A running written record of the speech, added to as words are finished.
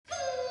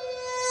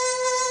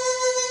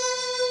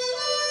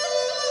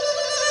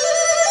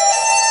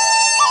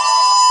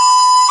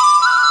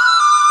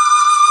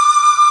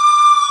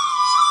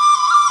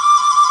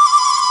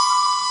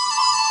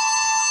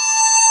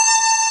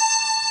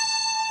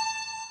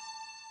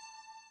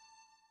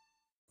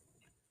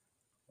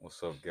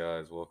What's up,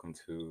 guys? Welcome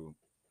to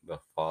The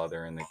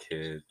Father and the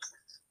Kid.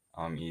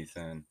 I'm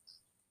Ethan,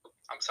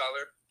 I'm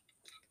Tyler.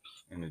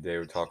 and today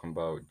we're talking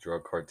about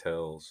drug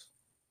cartels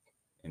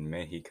in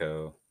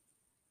Mexico.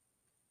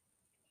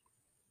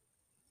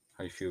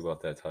 How you feel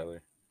about that,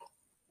 Tyler?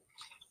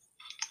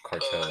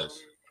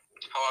 Cartels.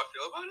 How I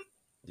feel about it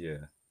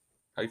Yeah.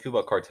 How you feel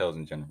about cartels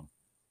in general?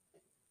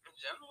 in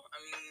general,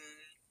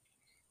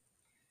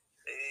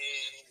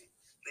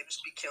 they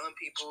just be killing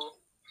people.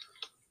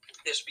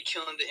 They just be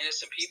killing the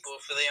innocent people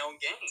for their own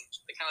gain.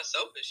 They're kind of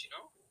selfish, you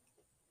know.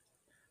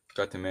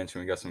 Forgot to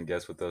mention we got some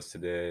guests with us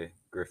today: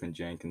 Griffin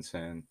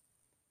Jenkinson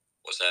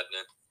What's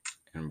happening?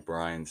 and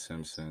Brian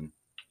Simpson.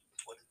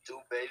 What to do,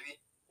 baby?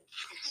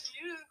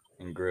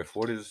 Yeah. And Griff,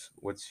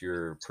 what's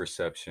your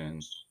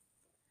perception?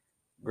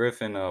 Griff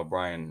and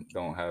Brian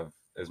don't have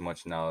as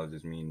much knowledge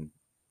as me and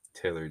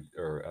Taylor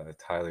or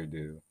Tyler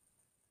do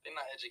They're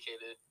not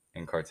educated.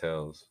 in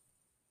cartels.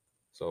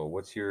 So,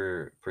 what's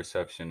your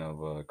perception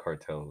of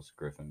cartels,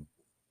 Griffin?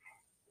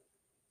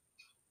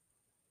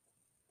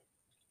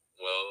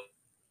 Well,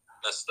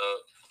 messed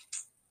up,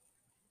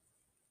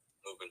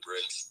 moving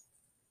bricks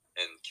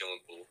and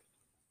killing people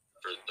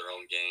for their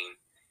own gain.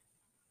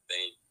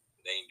 They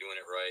ain't doing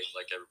it right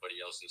like everybody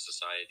else in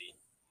society.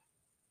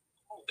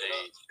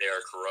 They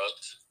are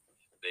corrupt.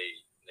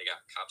 They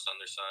got cops on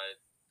their side.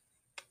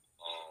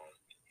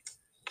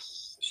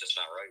 It's just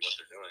not right what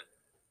they're doing.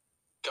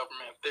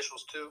 Government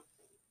officials too.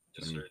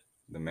 Yes, sir.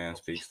 The man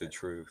speaks the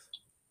truth.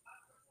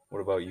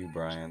 What about you,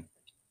 Brian?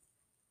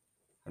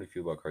 How do you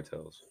feel about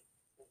cartels?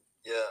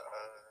 Yeah,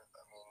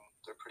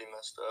 they're pretty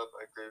messed up.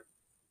 I agree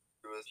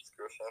with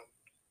Griffin.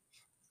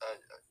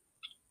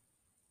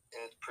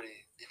 And it's pretty,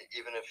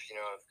 even if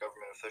if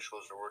government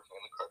officials are working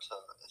in the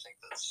cartel, I think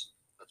that's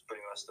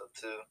pretty messed up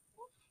too.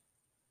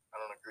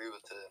 I don't agree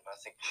with it, and I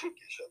think it should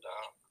get shut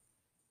down.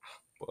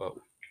 Well,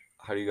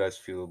 how do you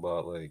guys feel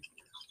about like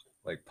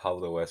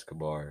Pablo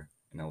Escobar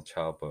and El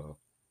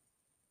Chapo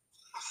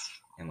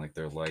and like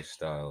their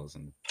lifestyles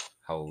and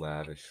how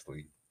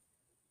lavishly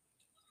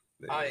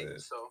they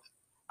live? So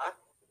I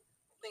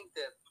think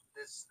that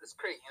it's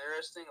pretty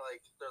interesting,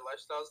 like their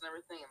lifestyles and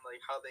everything, and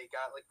like how they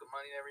got like the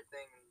money and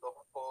everything, and the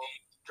whole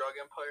drug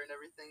empire and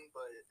everything.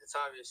 But it's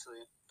obviously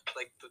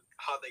like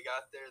how they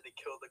got there. They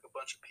killed like a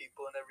bunch of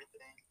people and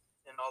everything,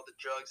 and all the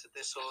drugs that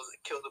they sold,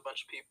 they killed a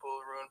bunch of people,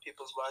 ruined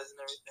people's lives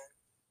and everything.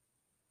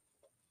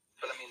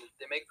 But I mean,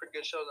 they make pretty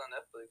good shows on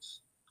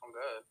Netflix. Oh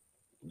God.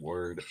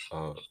 Word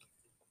up.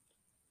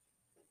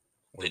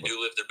 They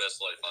do live their best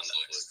life on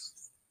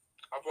Netflix.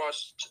 I've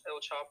watched El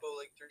Chapo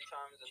like 3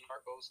 times and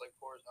Narcos like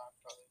 4 times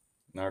probably.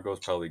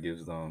 Narcos probably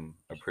gives them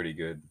a pretty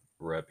good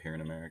rep here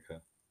in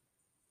America.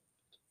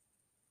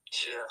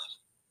 Yeah.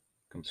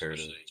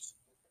 Comparative.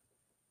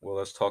 Well,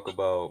 let's talk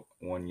about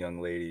one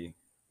young lady,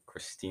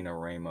 Christina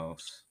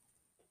Ramos,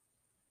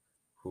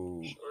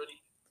 who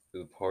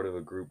is a part of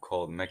a group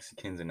called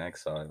Mexicans in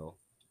Exile.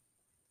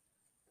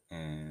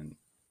 And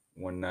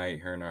one night,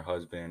 her and her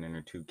husband and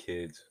her 2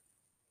 kids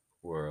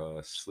were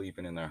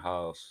sleeping in their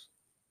house,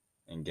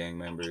 and gang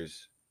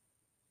members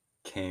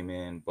came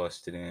in,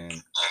 busted in,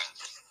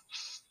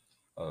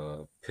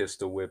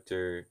 pistol whipped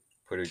her,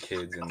 put her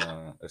kids in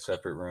a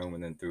separate room,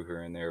 and then threw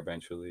her in there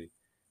eventually,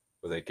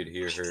 where they could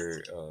hear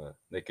her.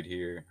 They could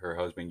hear her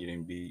husband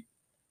getting beat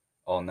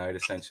all night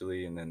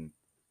essentially, and then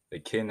they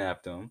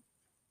kidnapped him,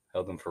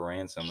 held him for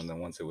ransom, and then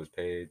once it was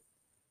paid,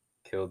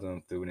 killed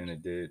him, threw it in a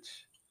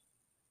ditch,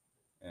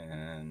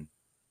 and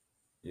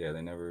yeah,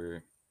 they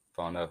never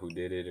found out who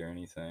did it or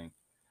anything.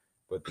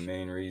 But the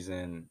main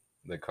reason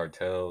the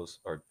cartels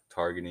are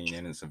targeting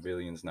innocent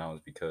civilians now is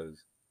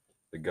because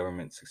the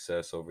government's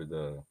success over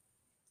the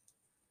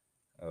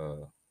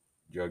uh,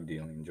 drug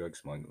dealing, drug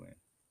smuggling.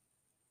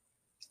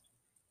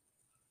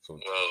 So,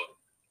 well,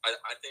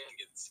 I think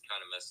it's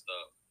kind of messed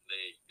up.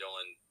 They go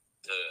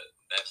into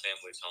that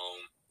family's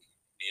home,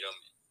 beat them,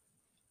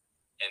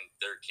 and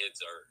their kids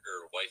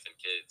or wife and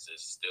kids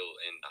is still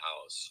in the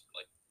house.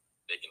 Like,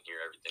 they can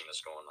hear everything that's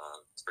going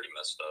on. It's pretty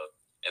messed up.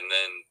 And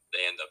then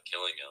they end up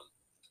killing him,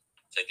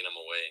 taking him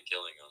away and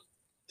killing him.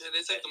 Yeah, they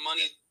take the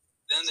money,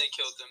 then they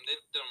killed them. They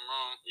did them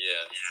wrong.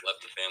 Yeah,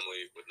 left the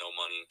family with no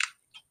money,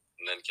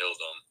 and then killed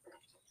them.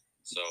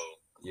 So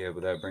yeah,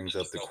 but that brings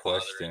up the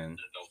question.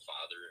 There's no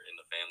father in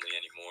the family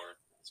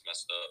anymore. It's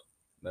messed up.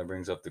 That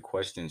brings up the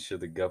question: should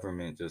the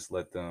government just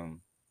let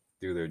them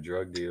do their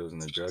drug deals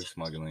and their drug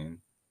smuggling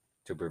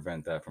to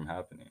prevent that from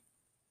happening?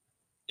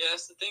 Yeah,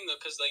 that's the thing though,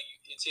 because like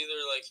it's either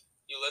like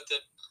you let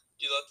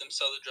them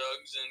sell the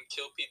drugs and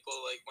kill people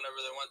like whenever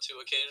they want to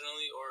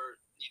occasionally, or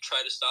you try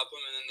to stop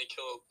them and then they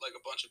kill like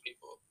a bunch of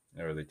people.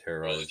 Or they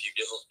terrorize. Well, if you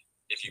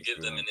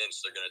give them an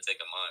inch, they're gonna take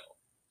a mile.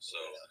 So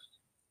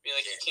I mean,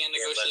 like you can't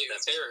negotiate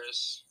with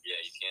terrorists. Yeah,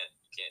 you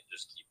can't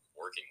just keep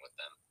working with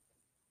them.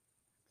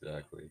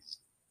 Exactly.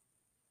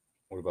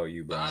 What about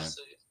you, Brian?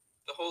 Honestly,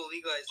 the whole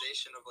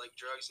legalization of like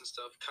drugs and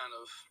stuff kind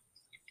of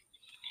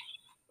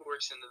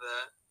works into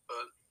that,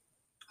 but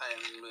I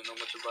don't really know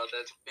much about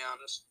that, to be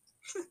honest.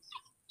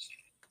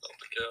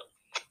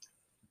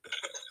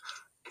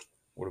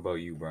 What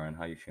about you, Brian?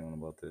 How you feeling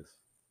about this?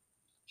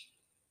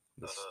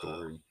 the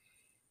story.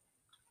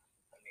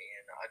 I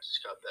mean, I just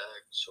got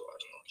back, so I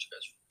don't know what you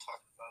guys were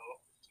talking about.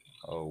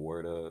 Oh,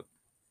 word up.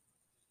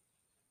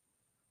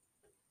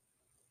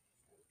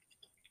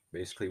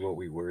 Basically, what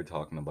we were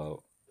talking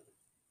about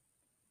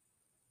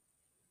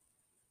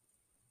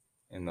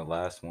in the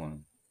last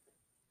one.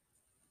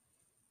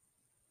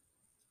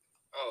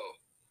 Oh,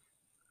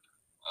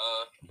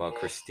 About well,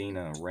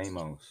 Christina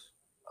Ramos.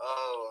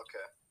 oh,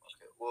 okay,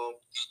 okay. Well,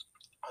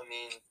 I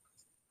mean,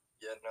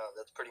 yeah, no,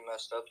 that's pretty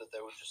messed up that they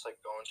would just like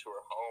go into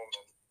her home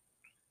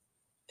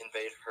and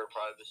invade her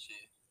privacy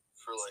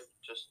for like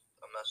just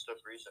a messed up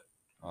reason.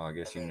 Oh, I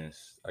guess And you then,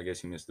 missed. I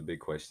guess you missed the big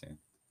question.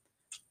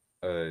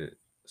 Uh,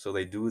 so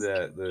they do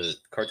that. The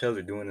cartels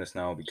are doing this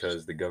now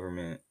because the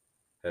government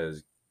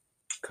has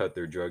cut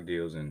their drug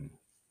deals and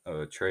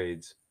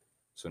trades.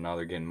 So now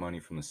they're getting money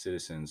from the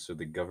citizens. So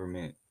the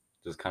government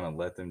just kind of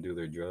let them do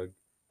their drug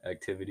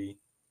activity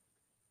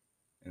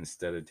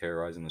instead of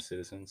terrorizing the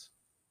citizens.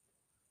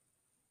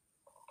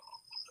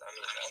 I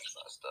mean, that's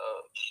messed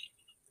up.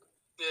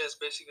 Yeah, it's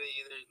basically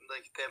either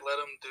like they let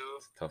them do,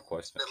 It's a tough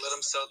question. they let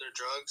them sell their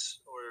drugs,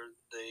 or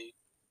they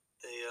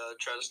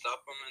try to stop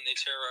them and they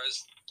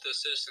terrorize the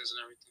citizens and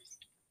everything.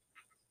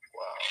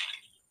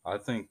 Wow. I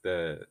think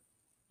that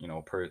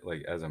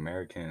like as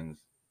Americans,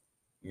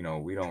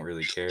 we don't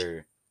really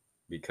care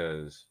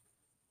because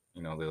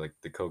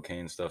the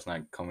cocaine stuff's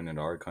not coming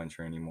into our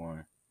country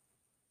anymore,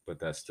 but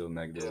that still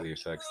negatively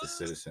affects the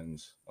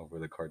citizens of where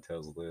the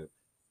cartels live.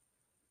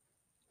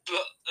 But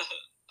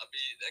I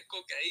mean, that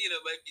cocaine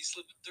might be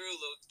slipping through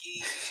low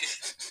key.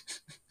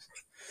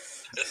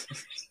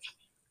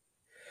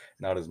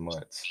 Not as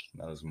much.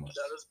 Not as much.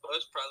 Not as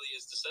much probably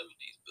as the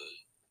 70s, but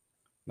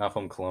Not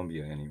from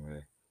Colombia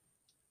anyway.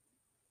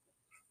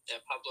 yeah,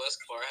 Pablo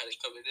Escobar had it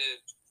coming in.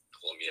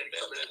 Colombian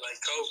Coming in bandit. like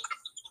Coke.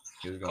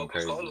 He was going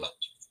crazy. Coca-Cola. If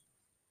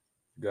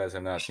you guys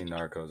have not seen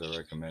Narcos, I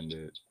recommend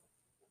it.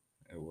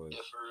 It was.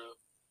 Yeah, for real.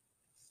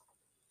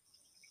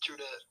 True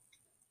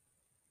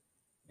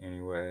that.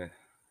 Anyway,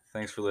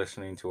 thanks for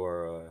listening to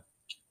our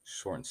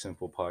short and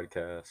simple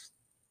podcast.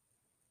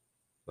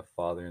 The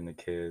father and the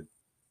kid.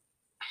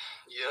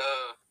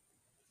 Yeah.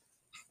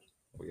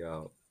 We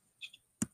out.